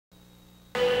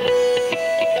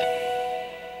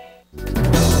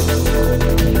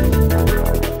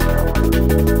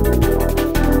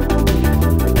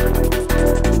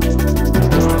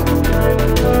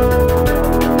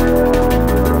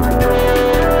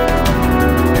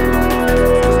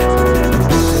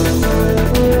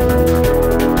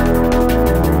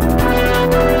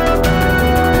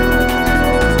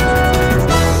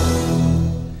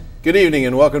Good evening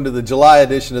and welcome to the July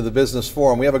edition of the Business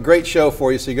Forum. We have a great show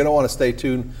for you, so you're going to want to stay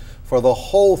tuned for the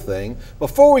whole thing.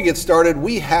 Before we get started,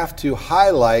 we have to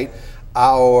highlight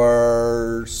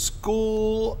our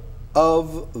School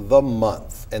of the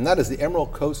Month, and that is the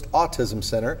Emerald Coast Autism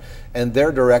Center and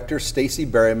their director, Stacy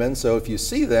Berryman. So if you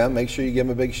see them, make sure you give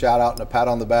them a big shout out and a pat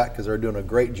on the back because they're doing a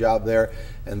great job there,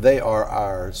 and they are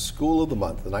our School of the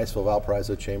Month, the Niceville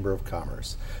Valparaiso Chamber of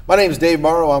Commerce. My name is Dave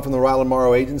Morrow. I'm from the Ryland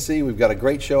Morrow Agency. We've got a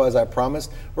great show, as I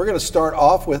promised. We're going to start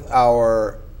off with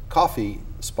our coffee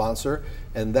sponsor,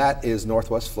 and that is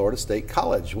Northwest Florida State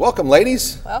College. Welcome,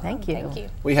 ladies. Welcome. Thank you. Thank you.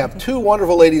 We have two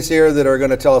wonderful ladies here that are going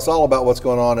to tell us all about what's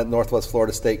going on at Northwest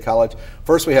Florida State College.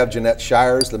 First, we have Jeanette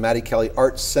Shires, the Maddie Kelly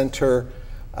Arts Center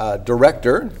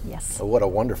Director. Yes. Oh, what a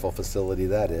wonderful facility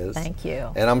that is. Thank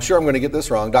you. And I'm sure I'm going to get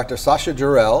this wrong. Dr. Sasha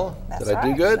Jarrell. That's Did I do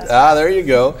right. good? That's right. There you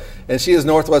go. And she is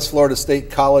Northwest Florida State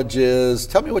College's,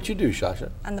 tell me what you do,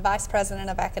 Sasha. I'm the Vice President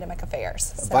of Academic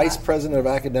Affairs. So Vice President of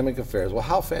Academic Affairs. Well,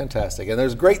 how fantastic. And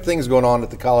there's great things going on at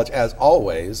the college, as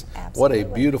always. Absolutely.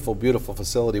 What a beautiful, beautiful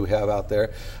facility we have out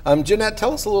there. Jeanette,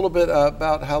 tell us a little bit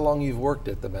about how long you've worked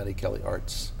at the Maddie Kelly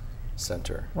Arts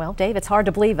Center. Well, Dave, it's hard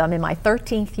to believe I'm in my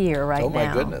 13th year right now. Oh,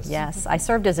 my goodness. Yes, I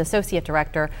served as Associate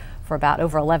Director for about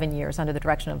over 11 years under the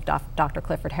direction of Dr.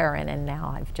 Clifford Herron, and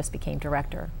now I've just became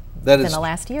Director in the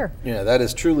last year. Yeah, that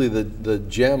is truly the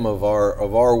gem of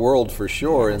our world for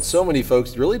sure. Yes. And so many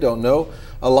folks really don't know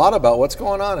a lot about what's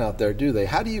going on out there, do they?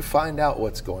 How do you find out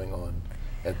what's going on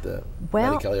at the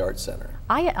Maddie Kelly Arts Center?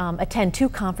 I attend 2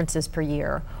 conferences per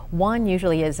year. One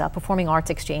usually is Performing Arts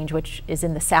Exchange, which is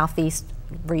in the Southeast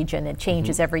region. It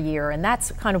changes every year, and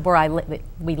that's kind of where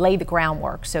we lay the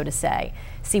groundwork, so to say,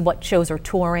 see what shows are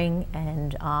touring,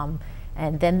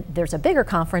 and then there's a bigger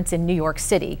conference in New York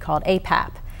City called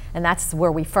APAP, and that's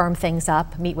where we firm things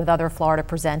up, meet with other Florida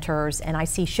presenters, and I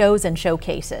see shows and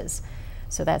showcases.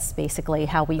 So that's basically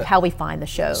how we find the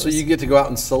shows. So you get to go out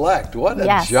and select. What a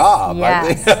yes, job! Yes,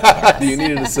 I think. yes. Do you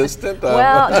need an assistant?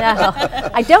 Well, no,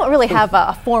 I don't really have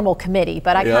a formal committee,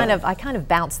 but I kind of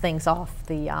bounce things off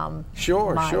the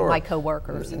my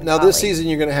coworkers. And now colleagues. this season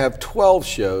you're going to have 12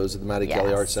 shows at the Maddie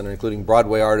Kelly Arts Center, including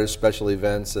Broadway artists, special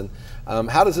events, and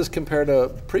how does this compare to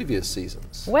previous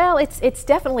seasons? Well, it's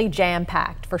definitely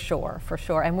jam-packed for sure,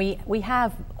 and we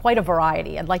have quite a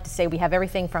variety. I'd like to say we have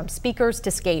everything from speakers to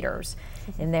skaters.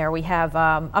 In there we have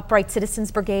Upright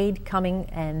Citizens Brigade coming,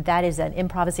 and that is an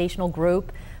improvisational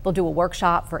group. They'll do a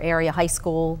workshop for area high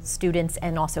school students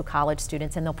and also college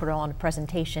students, and they'll put on a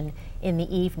presentation in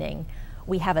the evening.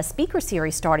 We have a speaker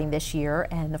series starting this year,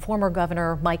 and the former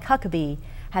Governor Mike Huckabee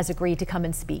has agreed to come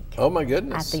and speak. Oh my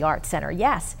goodness. At the Arts Center.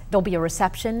 Yes, there'll be a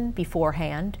reception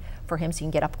beforehand for him so you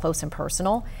can get up close and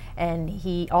personal, and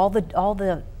all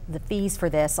the fees for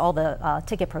this, all the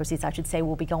ticket proceeds, I should say,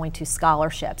 will be going to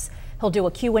scholarships. He'll do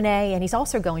a Q&A, and he's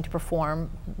also going to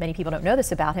perform, many people don't know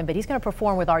this about him, but he's going to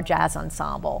perform with our jazz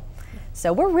ensemble.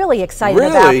 So we're really excited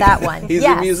about that one. He's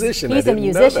a musician. He's a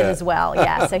musician as well,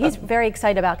 yeah. So he's very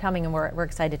excited about coming, and we're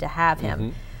excited to have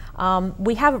him.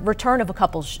 We have a return of a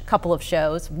couple of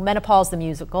shows. Menopause the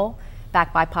Musical,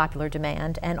 back by popular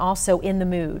demand, and also In the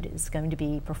Mood is going to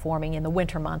be performing in the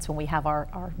winter months when we have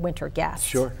our winter guests.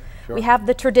 Sure. We have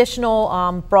the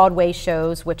traditional Broadway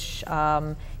shows, which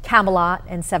Camelot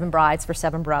and Seven Brides for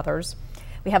Seven Brothers.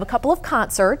 We have a couple of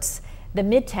concerts, the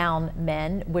Midtown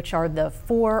Men, which are the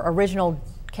 4 original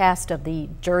cast of the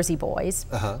Jersey Boys,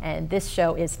 and this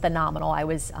show is phenomenal. I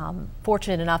was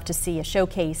fortunate enough to see a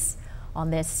showcase on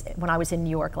this when I was in New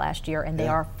York last year, and they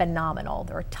are phenomenal.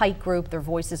 They're a tight group, their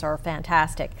voices are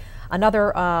fantastic.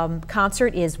 Another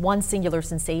concert is One Singular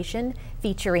Sensation,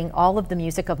 featuring all of the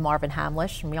music of Marvin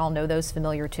Hamlisch, and we all know those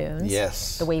familiar tunes.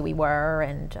 Yes. The Way We Were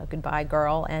and Goodbye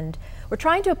Girl, and we're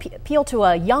trying to appeal to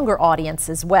a younger audience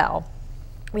as well.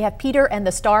 We have Peter and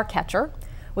the Starcatcher,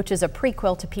 which is a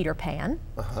prequel to Peter Pan.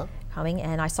 Coming,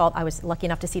 and I was lucky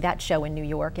enough to see that show in New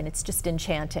York, and it's just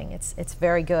enchanting. It's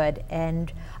very good.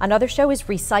 And another show is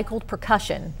Recycled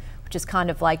Percussion, which is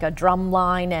kind of like a drum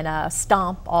line and a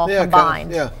stomp all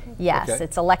combined. Yes,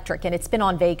 it's electric, and it's been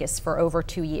on Vegas for over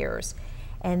 2 years.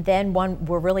 And then one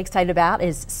we're really excited about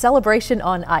is Celebration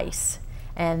on Ice,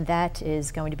 and that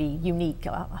is going to be unique.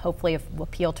 Hopefully it will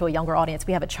appeal to a younger audience.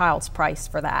 We have a child's price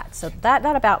for that. So that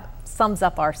about sums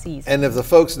up our season. And if the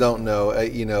folks don't know,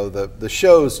 you know, the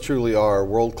shows truly are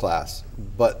world class,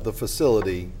 but the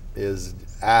facility is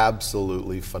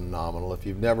absolutely phenomenal. If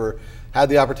you've never had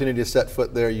the opportunity to set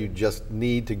foot there, you just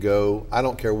need to go. I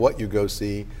don't care what you go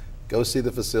see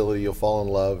the facility, you'll fall in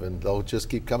love, and they'll just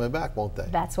keep coming back, won't they?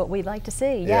 That's what we'd like to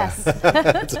see, yeah. yes.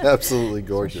 It's absolutely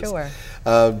gorgeous. For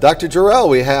sure. Dr. Jarrell,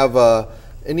 we have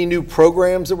any new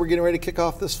programs that we're getting ready to kick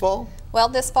off this fall? Well,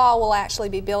 this fall we'll actually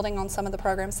be building on some of the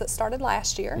programs that started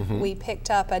last year. We picked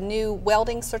up a new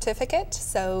welding certificate,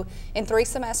 so in 3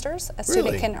 semesters a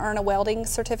student can earn a welding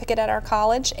certificate at our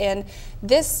college, and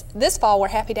this fall we're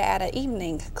happy to add an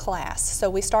evening class. So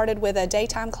we started with a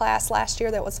daytime class last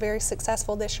year that was very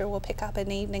successful. This year we'll pick up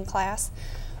an evening class.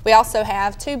 We also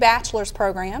have 2 bachelor's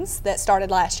programs that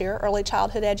started last year, early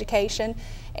childhood education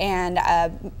and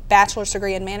a bachelor's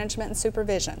degree in management and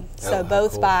supervision. So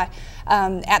both cool.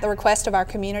 At the request of our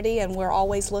community, and we're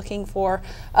always looking for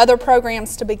other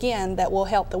programs to begin that will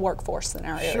help the workforce in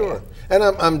our area. Sure. And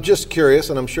I'm just curious,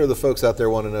 and I'm sure the folks out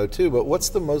there want to know too, but what's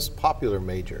the most popular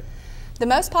major? The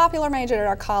most popular major at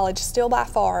our college, still by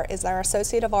far, is our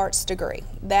Associate of Arts degree.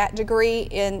 That degree,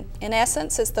 in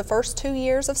essence, is the first 2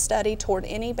 years of study toward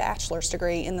any bachelor's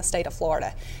degree in the state of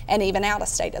Florida, and even out of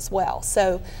state as well.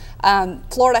 So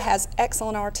Florida has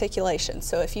excellent articulation.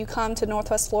 So if you come to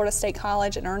Northwest Florida State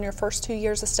College and earn your first 2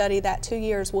 years of study, that 2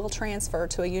 years will transfer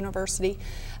to a university,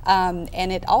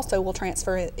 and it also will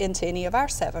transfer into any of our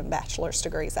 7 bachelor's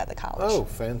degrees at the college. Oh,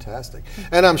 fantastic.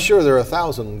 And I'm sure there are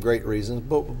 1,000 great reasons,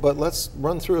 but let's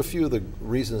run through a few of the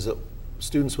reasons that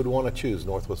students would want to choose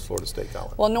Northwest Florida State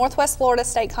College. Well, Northwest Florida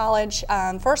State College,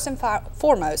 first and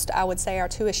foremost, I would say our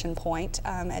tuition point.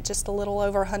 At just a little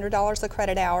over $100 a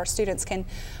credit hour, students can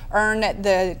earn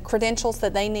the credentials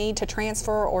that they need to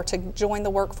transfer or to join the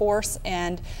workforce.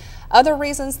 And other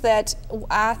reasons that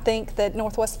I think that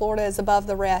Northwest Florida is above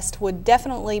the rest would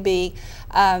definitely be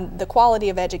the quality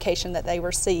of education that they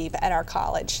receive at our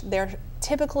college. They're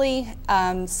typically,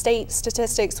 state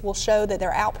statistics will show that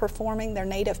they're outperforming their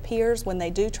native peers when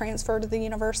they do transfer to the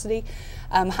university.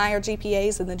 Higher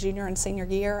GPAs in the junior and senior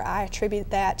year. I attribute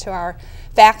that to our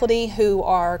faculty who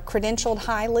are credentialed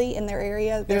highly in their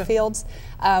area, their fields.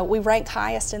 We rank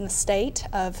highest in the state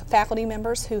of faculty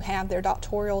members who have their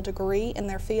doctoral degree in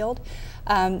their field.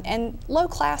 And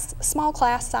small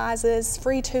class sizes,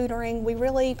 free tutoring, we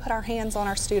really put our hands on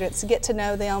our students to get to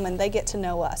know them, and they get to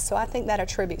know us. So I think that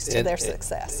attributes to their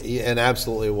success. And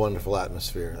absolutely a wonderful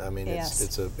atmosphere. I mean, it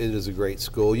is a great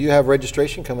school. You have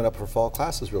registration coming up for fall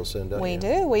classes real soon, don't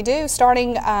you? We do.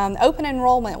 Starting open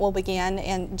enrollment will begin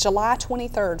in July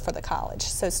 23rd for the college.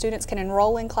 So students can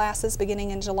enroll in classes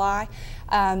beginning in July.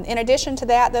 In addition to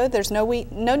that, though, there's no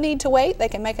need to wait. They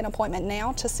can make an appointment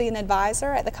now to see an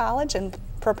advisor at the college and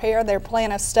prepare their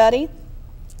plan of study.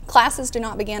 Classes do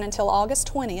not begin until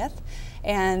August 20th,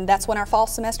 and that's when our fall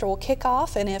semester will kick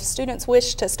off. And if students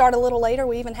wish to start a little later,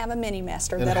 we even have a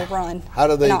mini-mester that'll run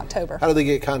in October. How do they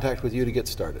get in contact with you to get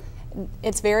started?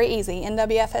 It's very easy,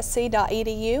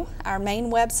 nwfsc.edu, our main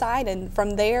website, and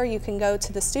from there you can go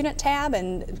to the student tab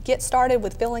and get started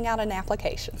with filling out an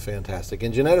application. Fantastic.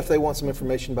 And Jeanette, if they want some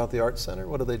information about the Arts Center,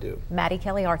 what do they do?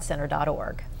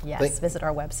 MattieKellyArtsCenter.org. Yes, visit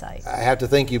our website. I have to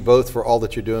thank you both for all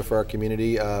that you're doing for our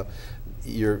community.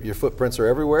 Your footprints are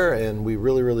everywhere, and we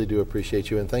really, really do appreciate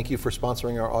you. And thank you for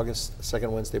sponsoring our August 2nd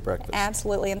Wednesday breakfast.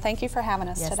 Absolutely, and thank you for having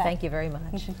us today. Yes, thank you very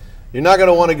much. You're not going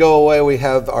to want to go away. We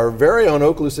have our very own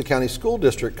Okaloosa County School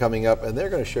District coming up, and they're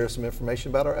going to share some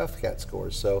information about our FCAT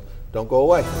scores. So don't go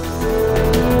away.